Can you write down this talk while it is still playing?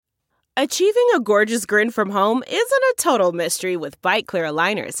Achieving a gorgeous grin from home isn't a total mystery with Bite Clear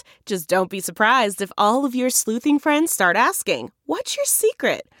aligners. Just don't be surprised if all of your sleuthing friends start asking, "What's your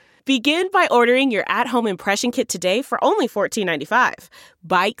secret?" Begin by ordering your at-home impression kit today for only $14.95.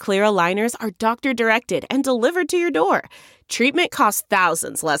 Bite Clear aligners are doctor-directed and delivered to your door. Treatment costs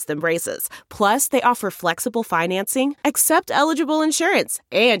thousands less than braces. Plus, they offer flexible financing, accept eligible insurance,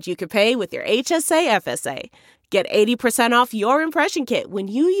 and you can pay with your HSA FSA. Get 80% off your impression kit when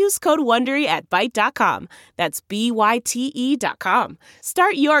you use code WONDERY at Byte.com. That's BYTE.com.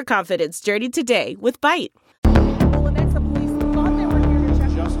 Start your confidence journey today with Byte.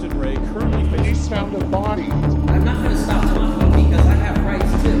 Justin Rey currently faces found a body. I'm not going to stop talking because I have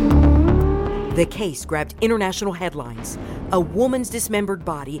rights too. The case grabbed international headlines. A woman's dismembered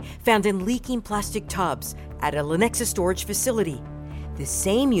body found in leaking plastic tubs at a Lenexa storage facility. The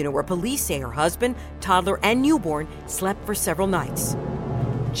same unit where police say her husband, toddler, and newborn slept for several nights.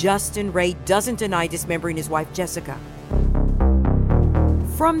 Justin Rey doesn't deny dismembering his wife, Jessica.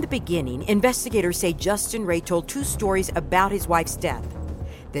 From the beginning, investigators say Justin Rey told two stories about his wife's death.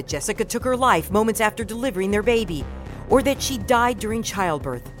 That Jessica took her life moments after delivering their baby, or that she died during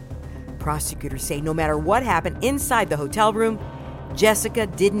childbirth. Prosecutors say no matter what happened inside the hotel room, Jessica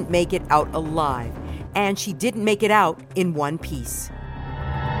didn't make it out alive, and she didn't make it out in one piece.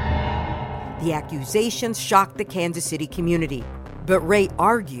 The accusations shocked the Kansas City community, but Rey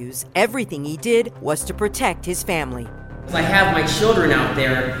argues everything he did was to protect his family. I have my children out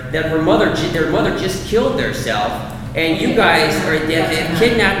there that their mother just killed herself, and you guys have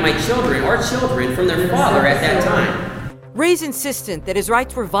kidnapped my children, our children, from their father at that time. Rey's insistent that his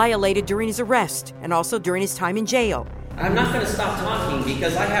rights were violated during his arrest and also during his time in jail. I'm not going to stop talking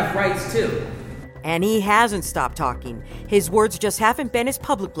because I have rights too. And he hasn't stopped talking. His words just haven't been as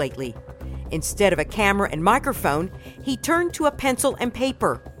public lately. Instead of a camera and microphone, he turned to a pencil and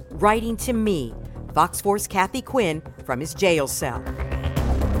paper, writing to me, Fox 4's Kathy Quinn, from his jail cell.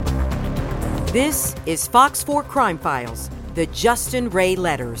 This is Fox 4 Crime Files, the Justin Rey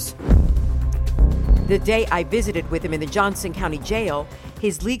letters. The day I visited with him in the Johnson County Jail,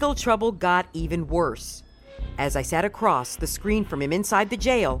 his legal trouble got even worse. As I sat across the screen from him inside the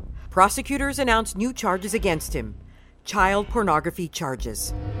jail, prosecutors announced new charges against him, child pornography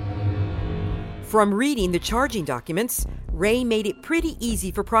charges. From reading the charging documents, Rey made it pretty easy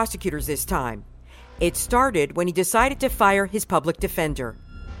for prosecutors this time. It started when he decided to fire his public defender.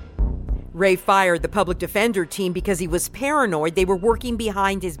 Rey fired the public defender team because he was paranoid they were working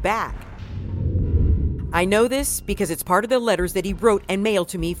behind his back. I know this because it's part of the letters that he wrote and mailed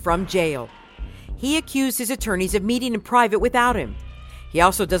to me from jail. He accused his attorneys of meeting in private without him. He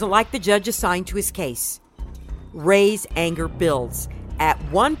also doesn't like the judge assigned to his case. Rey's anger builds. At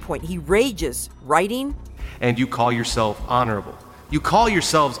one point, he rages, writing, "And you call yourself honorable. You call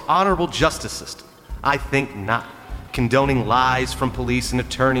yourselves honorable justice system. I think not. Condoning lies from police and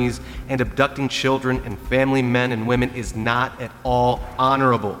attorneys and abducting children and family men and women is not at all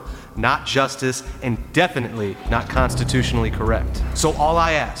honorable, not justice, and definitely not constitutionally correct. So all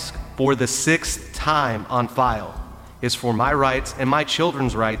I ask, for the 6th time on file, is for my rights and my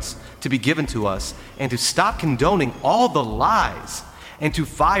children's rights to be given to us and to stop condoning all the lies and to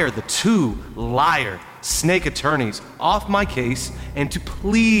fire the 2 liar snake attorneys off my case and to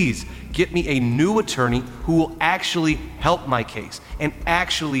please get me a new attorney who will actually help my case and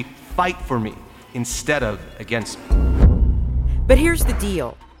actually fight for me instead of against me." But here's the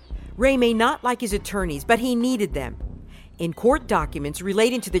deal. Rey may not like his attorneys, but he needed them. In court documents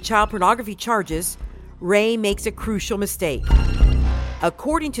relating to the child pornography charges, Rey makes a crucial mistake.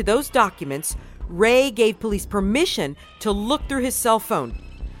 According to those documents, Rey gave police permission to look through his cell phone,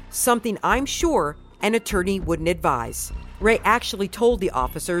 something I'm sure an attorney wouldn't advise. Rey actually told the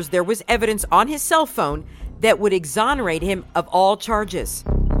officers there was evidence on his cell phone that would exonerate him of all charges.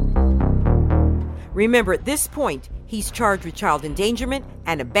 Remember, at this point, he's charged with child endangerment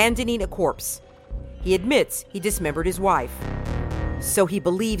and abandoning a corpse. He admits he dismembered his wife. So he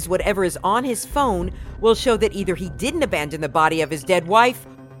believes whatever is on his phone will show that either he didn't abandon the body of his dead wife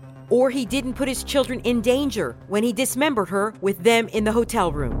or he didn't put his children in danger when he dismembered her with them in the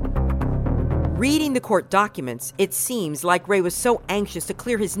hotel room. Reading the court documents, it seems like Rey was so anxious to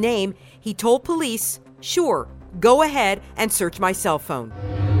clear his name, he told police, "Sure, go ahead and search my cell phone."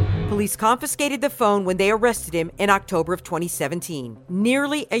 Police confiscated the phone when they arrested him in October of 2017.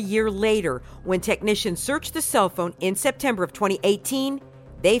 Nearly a year later, when technicians searched the cell phone in September of 2018,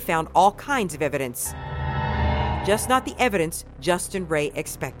 they found all kinds of evidence. Just not the evidence Justin Rey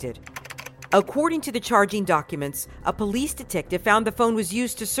expected. According to the charging documents, a police detective found the phone was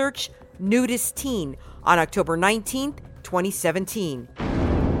used to search nudist teen on October 19th, 2017.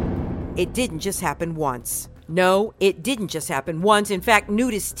 it didn't just happen once. No, it didn't just happen once. In fact,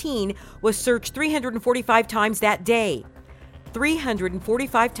 nudist teen was searched 345 times that day.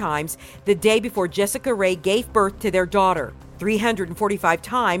 345 times the day before Jessica Rey gave birth to their daughter. 345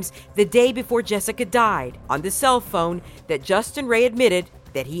 times the day before Jessica died, on the cell phone that Justin Rey admitted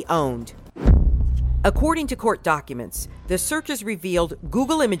that he owned. According to court documents, the searches revealed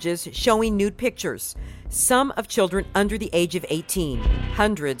Google images showing nude pictures, some of children under the age of 18.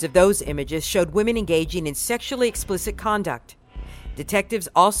 Hundreds of those images showed women engaging in sexually explicit conduct. Detectives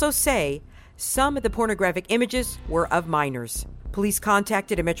also say some of the pornographic images were of minors. Police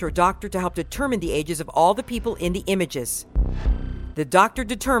contacted a Metro doctor to help determine the ages of all the people in the images. The doctor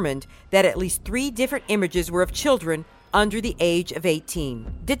determined that at least 3 different images were of children under the age of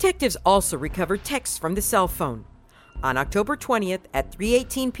 18. Detectives also recovered texts from the cell phone. On October 20th at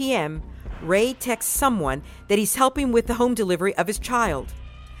 3:18 p.m., Rey texts someone that he's helping with the home delivery of his child.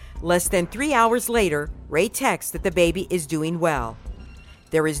 Less than 3 hours later, Rey texts that the baby is doing well.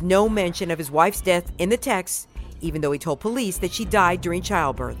 There is no mention of his wife's death in the text, even though he told police that she died during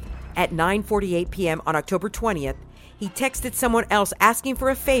childbirth. At 9:48 p.m. on October 20th, he texted someone else asking for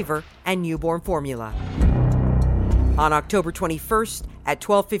a favor and newborn formula. On October 21st at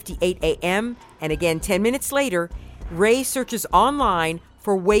 12:58 a.m., and again 10 minutes later, Rey searches online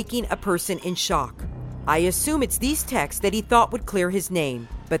for waking a person in shock. I assume it's these texts that he thought would clear his name,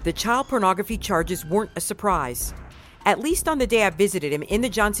 but the child pornography charges weren't a surprise. At least on the day I visited him in the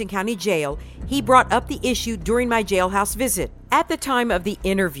Johnson County Jail, he brought up the issue during my jailhouse visit. At the time of the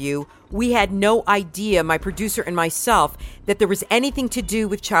interview, we had no idea, my producer and myself, that there was anything to do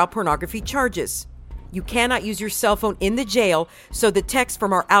with child pornography charges. You cannot use your cell phone in the jail, so the texts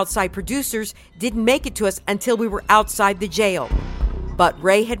from our outside producers didn't make it to us until we were outside the jail. But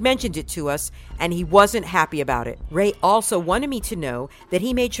Rey had mentioned it to us, and he wasn't happy about it. Rey also wanted me to know that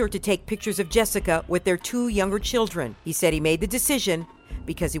he made sure to take pictures of Jessica with their 2 younger children. He said he made the decision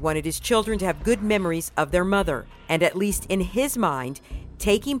because he wanted his children to have good memories of their mother. And at least in his mind,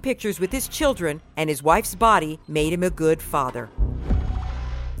 taking pictures with his children and his wife's body made him a good father.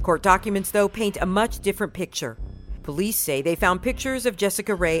 Court documents, though, paint a much different picture. Police say they found pictures of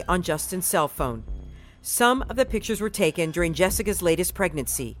Jessica Rey on Justin's cell phone. Some of the pictures were taken during Jessica's latest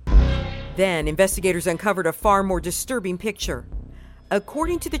pregnancy. Then, investigators uncovered a far more disturbing picture.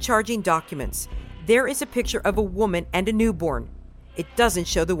 According to the charging documents, there is a picture of a woman and a newborn. It doesn't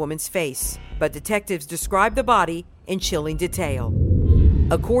show the woman's face, but detectives describe the body in chilling detail.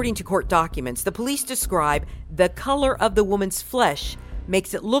 According to court documents, the police describe the color of the woman's flesh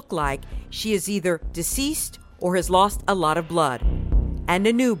makes it look like she is either deceased or has lost a lot of blood, and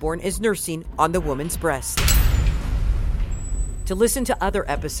a newborn is nursing on the woman's breast. To listen to other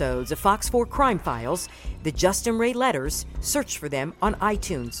episodes of Fox 4 Crime Files, the Justin Rey Letters, search for them on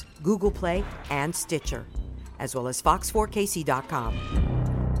iTunes, Google Play, and Stitcher, as well as fox4kc.com.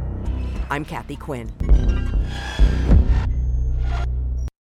 I'm Kathy Quinn.